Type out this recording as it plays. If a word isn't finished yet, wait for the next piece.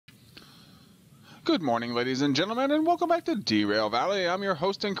Good morning, ladies and gentlemen, and welcome back to Derail Valley. I'm your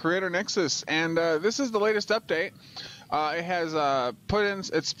host and creator, Nexxus, and this is the latest update. It has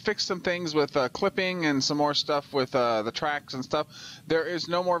it's fixed some things with clipping and some more stuff with the tracks and stuff. There is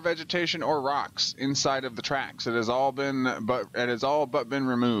no more vegetation or rocks inside of the tracks. It has all but been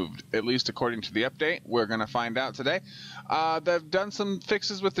removed, at least according to the update. We're gonna find out today. They've done some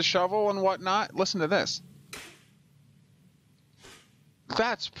fixes with the shovel and whatnot. Listen to this.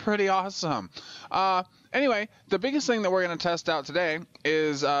 That's pretty awesome. Anyway, the biggest thing that we're going to test out today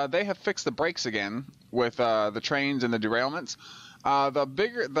is they have fixed the brakes again with the trains and the derailments.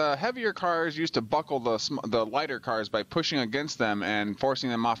 The heavier cars used to buckle the lighter cars by pushing against them and forcing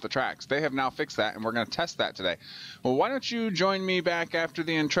them off the tracks. They have now fixed that, and we're going to test that today. Well, why don't you join me back after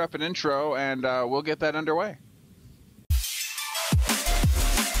the intrepid intro, and we'll get that underway.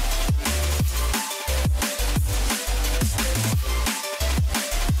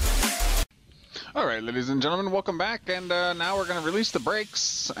 Alright, ladies and gentlemen, welcome back, and now we're going to release the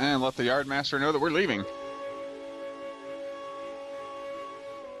brakes and let the yardmaster know that we're leaving.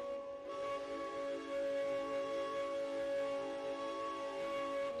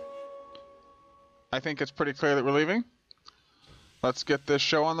 I think it's pretty clear that we're leaving. Let's get this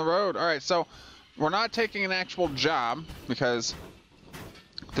show on the road. Alright, so we're not taking an actual job because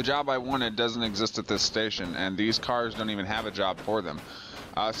the job I wanted doesn't exist at this station, and these cars don't even have a job for them.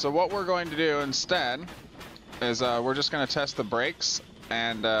 So what we're going to do instead is we're just going to test the brakes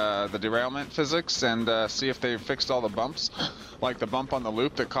and the derailment physics and see if they fixed all the bumps, like the bump on the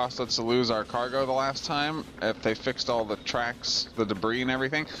loop that cost us to lose our cargo the last time, if they fixed all the tracks, the debris and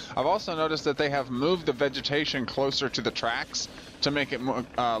everything. I've also noticed that they have moved the vegetation closer to the tracks to make it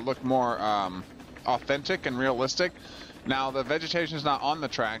look more authentic and realistic. Now, the vegetation is not on the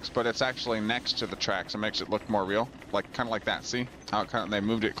tracks, but it's actually next to the tracks. It makes it look more real, like kind of like that. See how they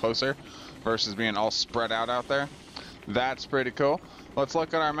moved it closer versus being all spread out there? That's pretty cool. Let's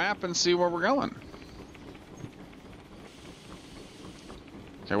look at our map and see where we're going.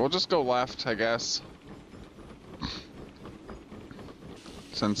 Okay, we'll just go left, I guess,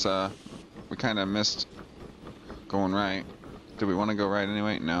 since we kind of missed going right. Do we want to go right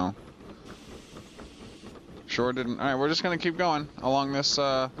anyway? No. Sure didn't. Alright, we're just going to keep going along this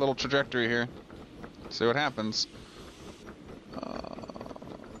little trajectory here. See what happens.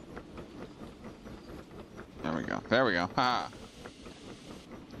 There we go. There we go. Ha!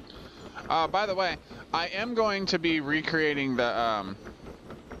 By the way, I am going to be recreating the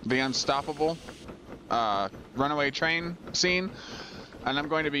unstoppable runaway train scene. And I'm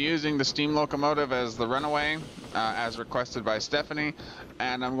going to be using the steam locomotive as the runaway, as requested by Stephanie,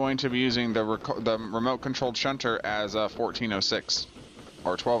 and I'm going to be using the remote-controlled shunter as 1406,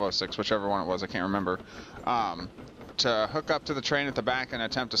 or 1206, whichever one it was, I can't remember, to hook up to the train at the back and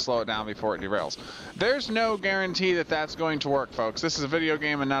attempt to slow it down before it derails. There's no guarantee that that's going to work, folks. This is a video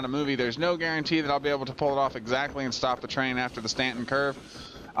game and not a movie. There's no guarantee that I'll be able to pull it off exactly and stop the train after the Stanton curve.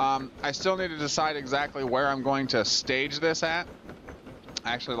 I still need to decide exactly where I'm going to stage this at.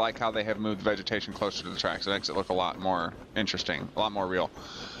 I actually like how they have moved vegetation closer to the tracks. It makes it look a lot more interesting, a lot more real.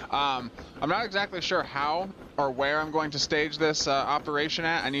 I'm not exactly sure how or where I'm going to stage this operation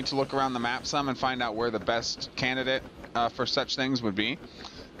at. I need to look around the map some and find out where the best candidate for such things would be.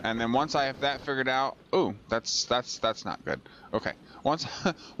 And then once I have that figured out, ooh, that's not good. Okay, once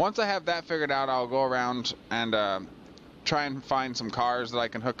I have that figured out, I'll go around and try and find some cars that I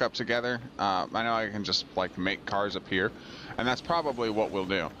can hook up together. I know I can just like make cars appear, and that's probably what we'll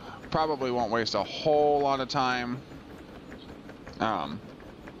do. Probably won't waste a whole lot of time.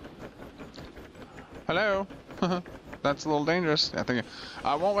 Hello. That's a little dangerous. I think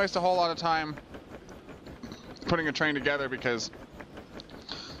I won't waste a whole lot of time putting a train together because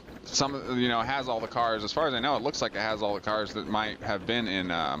some, you know, has all the cars. As far as I know, it looks like it has all the cars that might have been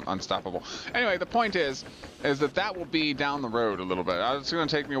in Unstoppable. Anyway, the point is that will be down the road a little bit. It's going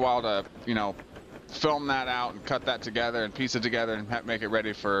to take me a while to, you know, film that out and cut that together and piece it together and make it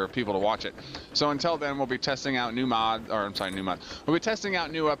ready for people to watch it. So until then, we'll be testing out new mods. We'll be testing out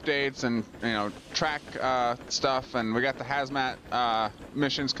new updates and, you know, track stuff. And we got the hazmat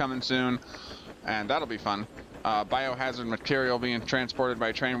missions coming soon, and that'll be fun. Biohazard material being transported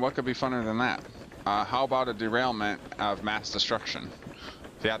by train. What could be funner than that? How about a derailment of mass destruction?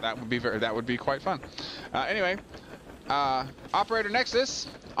 Yeah, that would be quite fun. Anyway, Operator Nexxus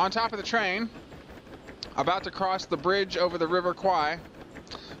on top of the train, about to cross the bridge over the River Kwai.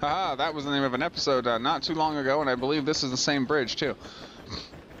 Haha, that was the name of an episode not too long ago, and I believe this is the same bridge too.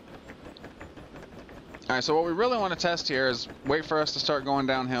 Alright, so what we really want to test here is wait for us to start going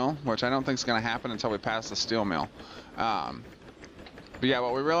downhill, which I don't think is going to happen until we pass the steel mill. But yeah,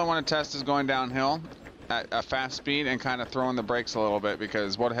 what we really want to test is going downhill at a fast speed and kind of throwing the brakes a little bit,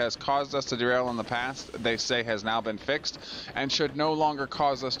 because what has caused us to derail in the past, they say, has now been fixed and should no longer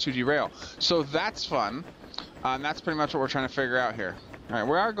cause us to derail. So that's fun. And that's pretty much what we're trying to figure out here. All right,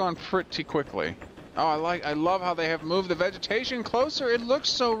 we are going pretty quickly. Oh, I love how they have moved the vegetation closer. It looks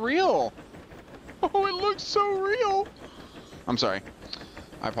so real. Oh, it looks so real. I'm sorry.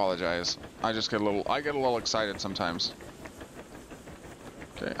 I apologize. I get a little excited sometimes.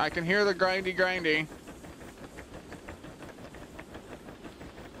 Okay, I can hear the grindy.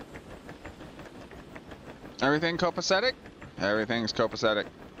 Everything copacetic? Everything's copacetic.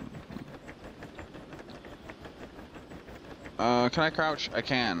 Can I crouch? I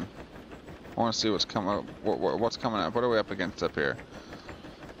can. I want to see what's coming up. What's coming up? What are we up against up here?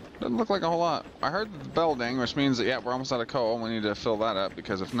 Doesn't look like a whole lot. I heard the bell ding, which means that, yeah, we're almost out of coal. We need to fill that up,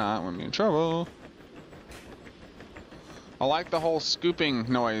 because if not, we'll be in trouble. I like the whole scooping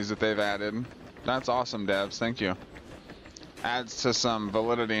noise that they've added. That's awesome, devs. Thank you. Adds to some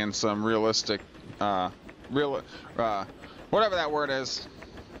validity and some realistic, whatever that word is.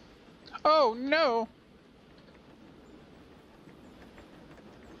 Oh, no!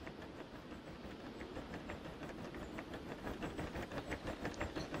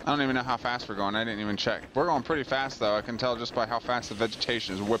 I don't even know how fast we're going. I didn't even check. We're going pretty fast, though. I can tell just by how fast the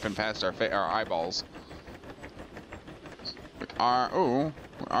vegetation is whipping past our eyeballs. We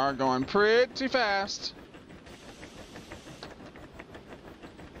are going pretty fast.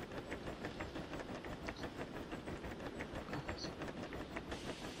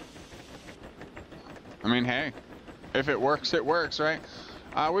 I mean, hey, if it works, it works, right?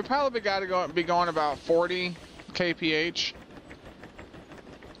 We probably got to be going about 40 kph.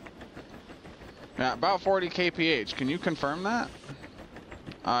 Yeah, about 40 kph. Can you confirm that?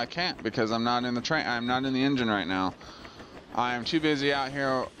 I can't, because I'm not in the train. I'm not in the engine right now. I am too busy out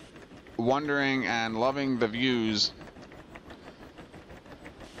here wondering and loving the views.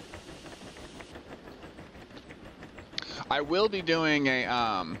 I will be doing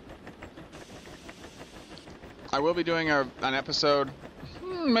an episode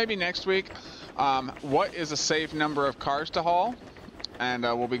maybe next week. What is a safe number of cars to haul? And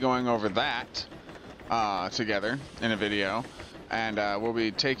we'll be going over that together in a video. And we'll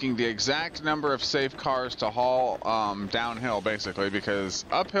be taking the exact number of safe cars to haul downhill, basically, because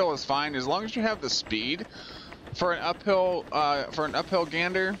uphill is fine as long as you have the speed. For an uphill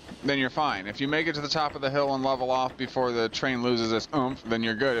gander, then you're fine. If you make it to the top of the hill and level off before the train loses its oomph, then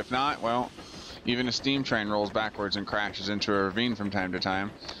you're good. If not, well, even a steam train rolls backwards and crashes into a ravine from time to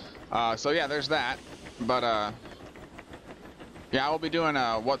time. So yeah, there's that. But yeah, I will be doing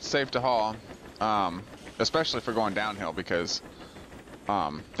what's safe to haul, especially for going downhill, because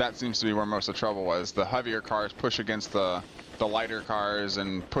that seems to be where most of the trouble was. The heavier cars push against the lighter cars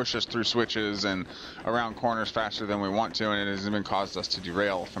and push us through switches and around corners faster than we want to, and it has even caused us to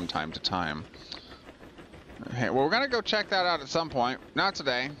derail from time to time. Okay, well, we're gonna go check that out at some point. Not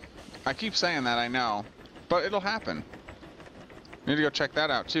today. I keep saying that, I know, but it'll happen. Need to go check that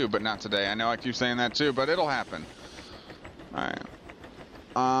out too, but not today. I know I keep saying that too, but it'll happen. Alright.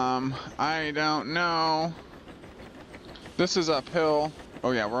 I don't know. This is uphill. Oh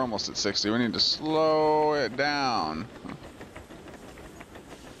yeah, we're almost at 60. We need to slow it down.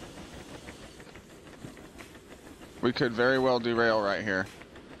 We could very well derail right here.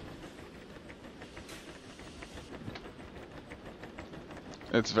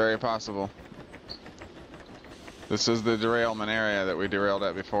 It's very possible. This is the derailment area that we derailed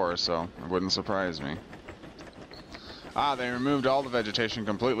at before, so it wouldn't surprise me. Ah, they removed all the vegetation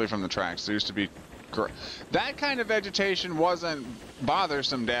completely from the tracks. There used to be... That kind of vegetation wasn't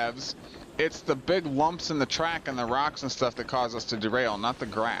bothersome, devs. It's the big lumps in the track and the rocks and stuff that cause us to derail, not the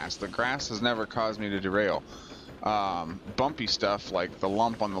grass. The grass has never caused me to derail. Bumpy stuff like the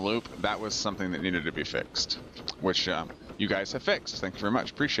lump on the loop, that was something that needed to be fixed, which you guys have fixed. Thank you very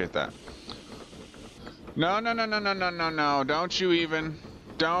much. Appreciate that. No, no, no, no, no, no, no, no. Don't you even.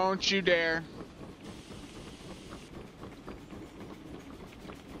 Don't you dare.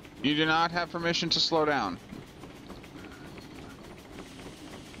 You do not have permission to slow down.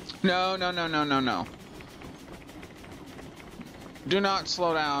 No, no, no, no, no, no. Do not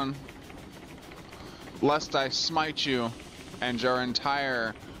slow down, lest I smite you and your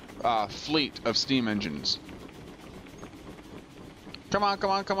entire fleet of steam engines. Come on,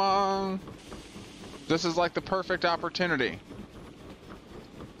 come on, come on. This is like the perfect opportunity.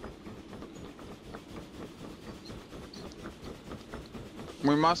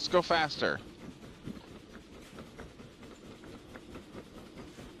 We must go faster.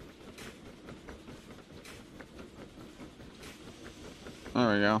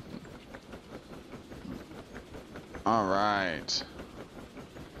 There we go. Alright.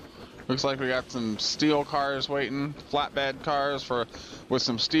 Looks like we got some steel cars waiting, flatbed cars with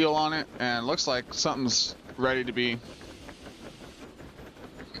some steel on it, and looks like something's ready to be.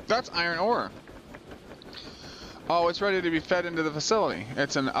 That's iron ore. Oh, it's ready to be fed into the facility.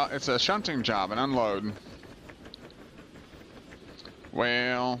 It's a shunting job, an unload.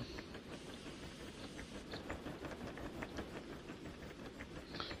 Well,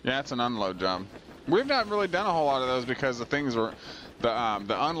 yeah, it's an unload job. We've not really done a whole lot of those because the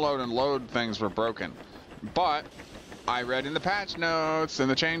unload and load things were broken. But I read in the patch notes and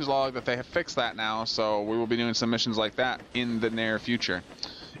the change log that they have fixed that now, so we will be doing some missions like that in the near future.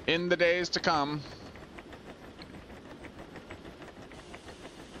 In the days to come.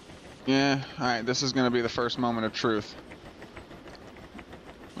 Yeah, alright, this is going to be the first moment of truth.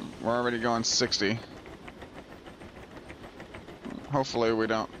 We're already going 60. Hopefully we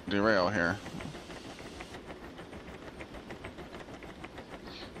don't derail here.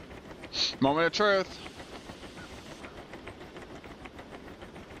 Moment of truth.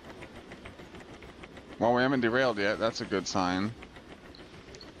 Well, we haven't derailed yet. That's a good sign.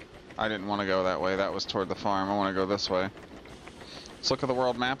 I didn't want to go that way. That was toward the farm. I want to go this way. Let's look at the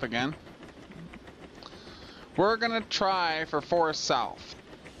world map again. We're going to try for Forest South.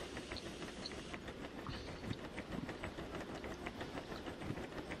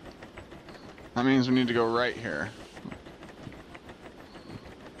 That means we need to go right here.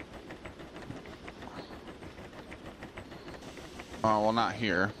 Oh, well, not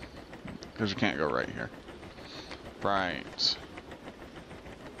here. Because you can't go right here. Right.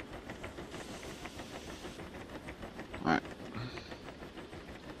 Alright.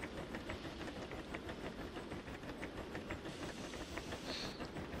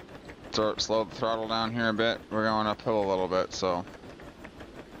 Slow the throttle down here a bit. We're going uphill a little bit, so.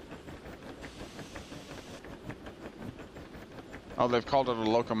 Oh, they've called it a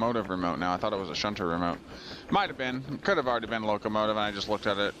locomotive remote now. I thought it was a shunter remote. Might have been. Could have already been a locomotive, and I just looked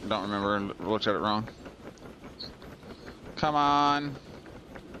at it. Don't remember and looked at it wrong. Come on.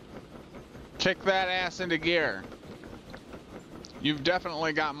 Kick that ass into gear. You've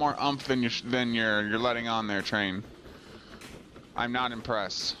definitely got more oomph than you're letting on there, train. I'm not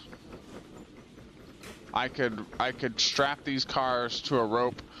impressed. I could strap these cars to a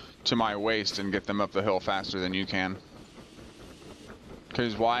rope to my waist and get them up the hill faster than you can.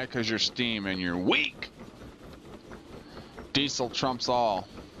 Cause why? Cause you're steam and you're weak. Diesel trumps all.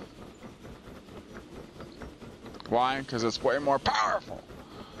 Why? Cause it's way more powerful.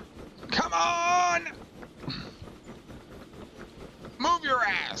 Come on! Move your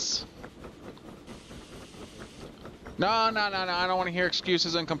ass! No, I don't want to hear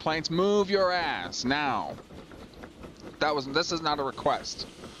excuses and complaints. Move your ass now. This is not a request.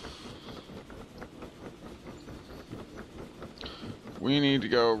 We need to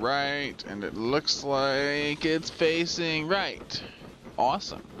go right, and it looks like it's facing right.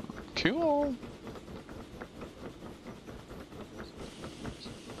 Awesome. Cool.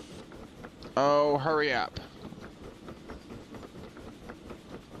 Oh, hurry up.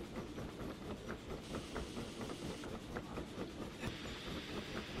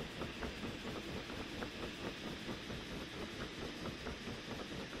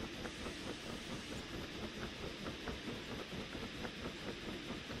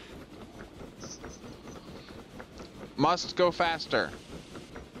 Must go faster.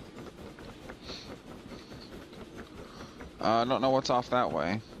 I don't know what's off that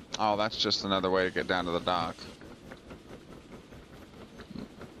way. Oh, that's just another way to get down to the dock.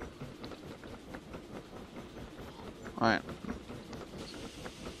 Alright.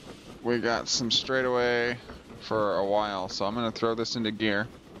 We got some straightaway for a while, so I'm going to throw this into gear.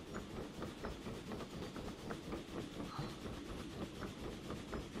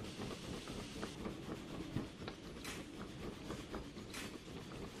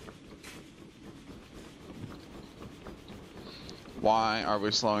 Why are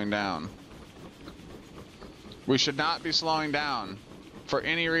we slowing down? We should not be slowing down for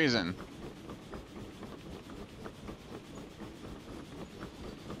any reason.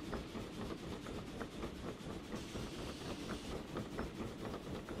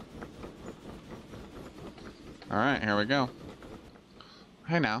 Alright, here we go.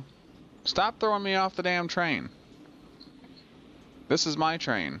 Hey now, stop throwing me off the damn train. This is my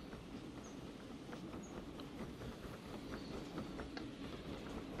train.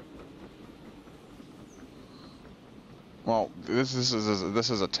 Well, this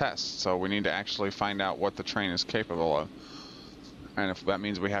is a test, so we need to actually find out what the train is capable of. And if that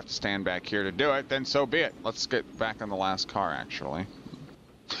means we have to stand back here to do it, then so be it. Let's get back on the last car, actually.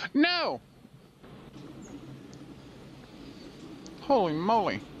 No! Holy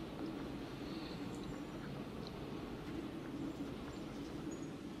moly.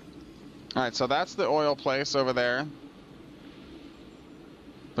 Alright, so that's the oil place over there.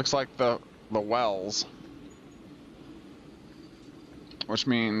 Looks like the wells. Which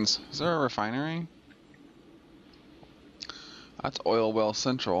means, is there a refinery? That's Oil Well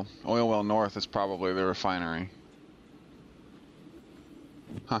Central. Oil Well North is probably the refinery.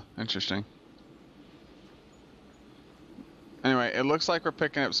 Huh, interesting. Anyway, it looks like we're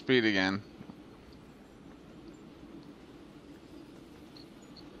picking up speed again.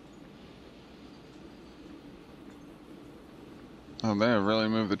 Oh, they have really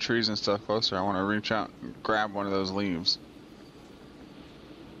moved the trees and stuff closer. I want to reach out and grab one of those leaves.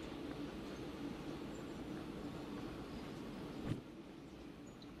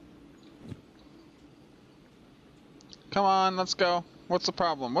 Come on, let's go. What's the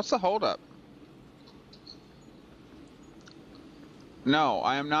problem? What's the holdup? No,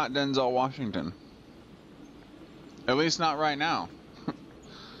 I am not Denzel Washington. At least not right now.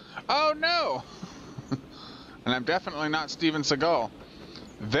 Oh no! And I'm definitely not Steven Seagal.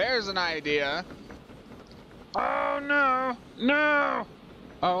 There's an idea. Oh no! No!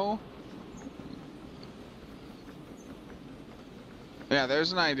 Oh. Yeah,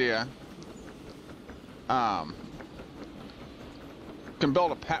 there's an idea.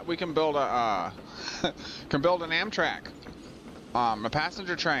 We can build a can build an Amtrak, a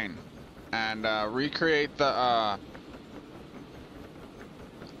passenger train, and recreate the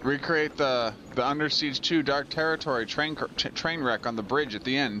Under Siege 2 Dark Territory train wreck on the bridge at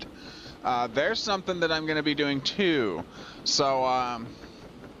the end. There's something that I'm going to be doing too. So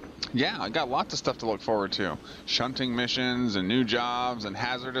yeah, I got lots of stuff to look forward to. Shunting missions and new jobs and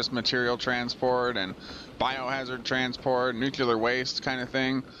hazardous material transport and biohazard transport, nuclear waste kind of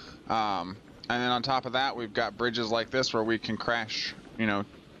thing. And then on top of that, we've got bridges like this where we can crash, we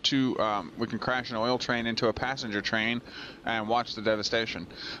can crash an oil train into a passenger train and watch the devastation.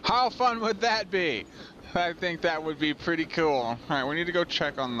 How fun would that be? I think that would be pretty cool. All right, we need to go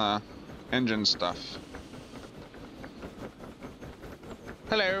check on the engine stuff.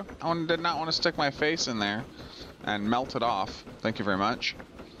 Hello. I did not want to stick my face in there and melt it off. Thank you very much.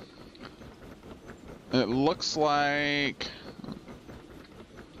 It looks like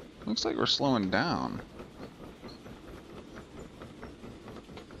we're slowing down.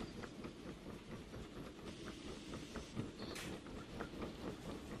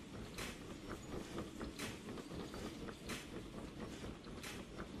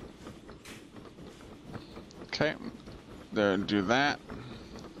 Okay. There, do that.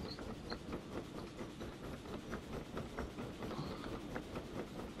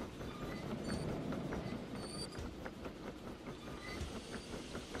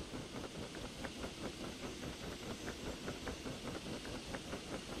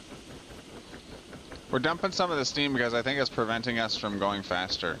 We're dumping some of the steam because I think it's preventing us from going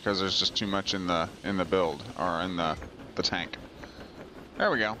faster because there's just too much in the build or in the tank.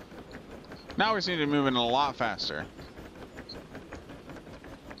 There we go. Now we seem to be moving a lot faster.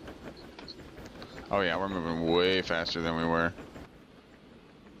 Oh yeah, we're moving way faster than we were.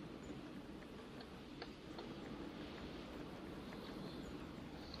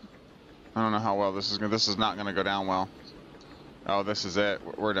 I don't know how well this is not going to go down well. Oh, this is it.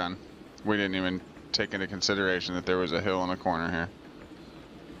 We're done. We didn't even take into consideration that there was a hill in the corner here.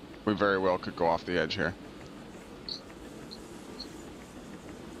 We very well could go off the edge here.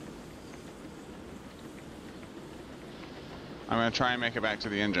 I'm going to try and make it back to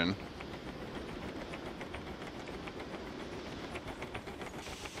the engine.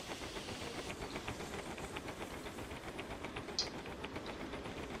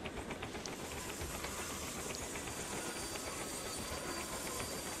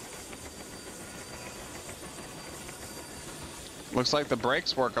 Looks like the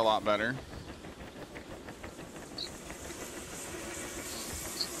brakes work a lot better.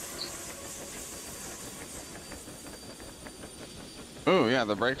 Ooh, yeah,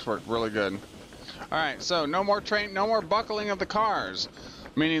 the brakes work really good. Alright, so no more buckling of the cars.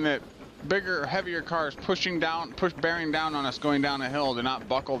 Meaning that bigger, heavier cars bearing down on us going down a hill do not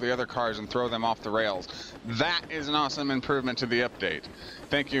buckle the other cars and throw them off the rails. That is an awesome improvement to the update.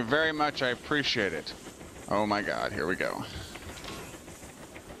 Thank you very much, I appreciate it. Oh my god, here we go.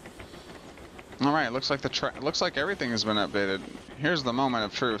 Alright, looks like everything has been updated. Here's the moment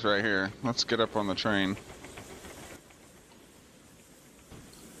of truth right here. Let's get up on the train.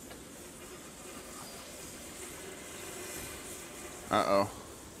 Uh-oh.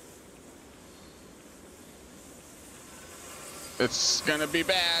 It's gonna be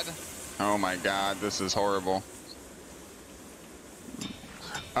bad. Oh my god, this is horrible.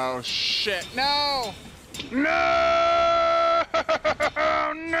 Oh shit, no! No!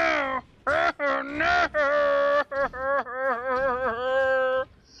 No! Oh no!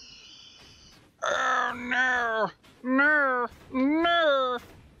 Oh no! No! No!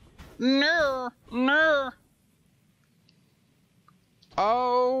 No! No!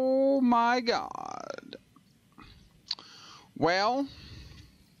 Oh my god. Well,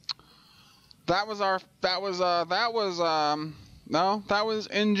 that was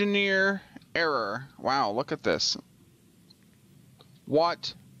engineer error. Wow, look at this.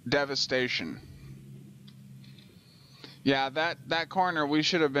 What devastation. Yeah, that corner, we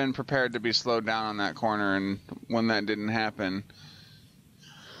should have been prepared to be slowed down on that corner, and when that didn't happen,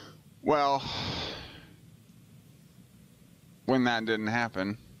 well, when that didn't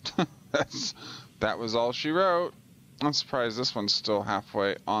happen, that was all she wrote. I'm surprised this one's still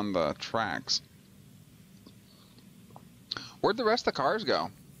halfway on the tracks. Where'd the rest of the cars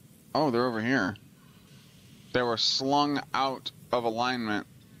go? Oh, they're over here. They were slung out of alignment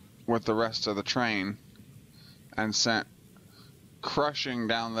with the rest of the train and sent crushing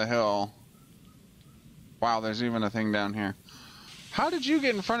down the hill. Wow, there's even a thing down here. How did you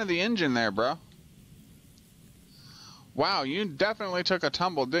get in front of the engine there, bro? Wow, you definitely took a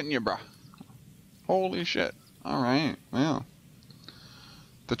tumble, didn't you, bro? Holy shit. Alright, well.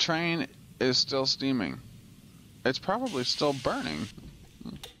 The train is still steaming. It's probably still burning.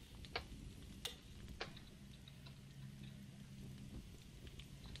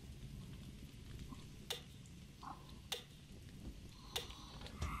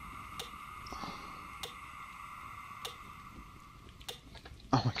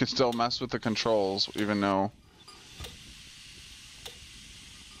 Oh, we can still mess with the controls, even though...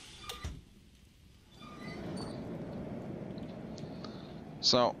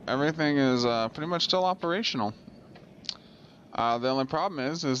 So, everything is pretty much still operational. The only problem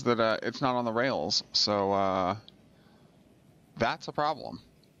is that it's not on the rails, so that's a problem.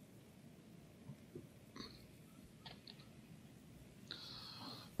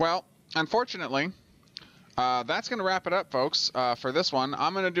 Well, unfortunately, that's going to wrap it up, folks, for this one.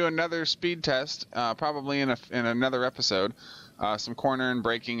 I'm going to do another speed test, probably in another episode, some corner and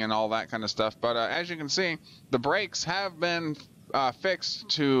braking and all that kind of stuff. But as you can see, the brakes have been fixed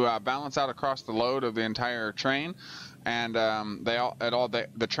to balance out across the load of the entire train. And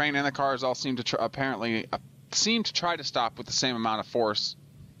the train and the cars all seem to apparently seem to try to stop with the same amount of force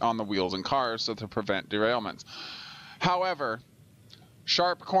on the wheels and cars, so to prevent derailments. However,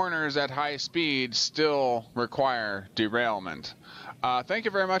 sharp corners at high speed still require derailment. Thank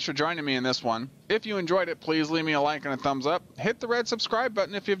you very much for joining me in this one. If you enjoyed it, please leave me a like and a thumbs up. Hit the red subscribe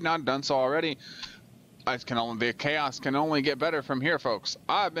button if you've not done so already. The chaos can only get better from here, folks.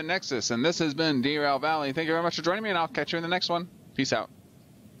 I've been Nexxus, and this has been Derail Valley. Thank you very much for joining me, and I'll catch you in the next one. Peace out.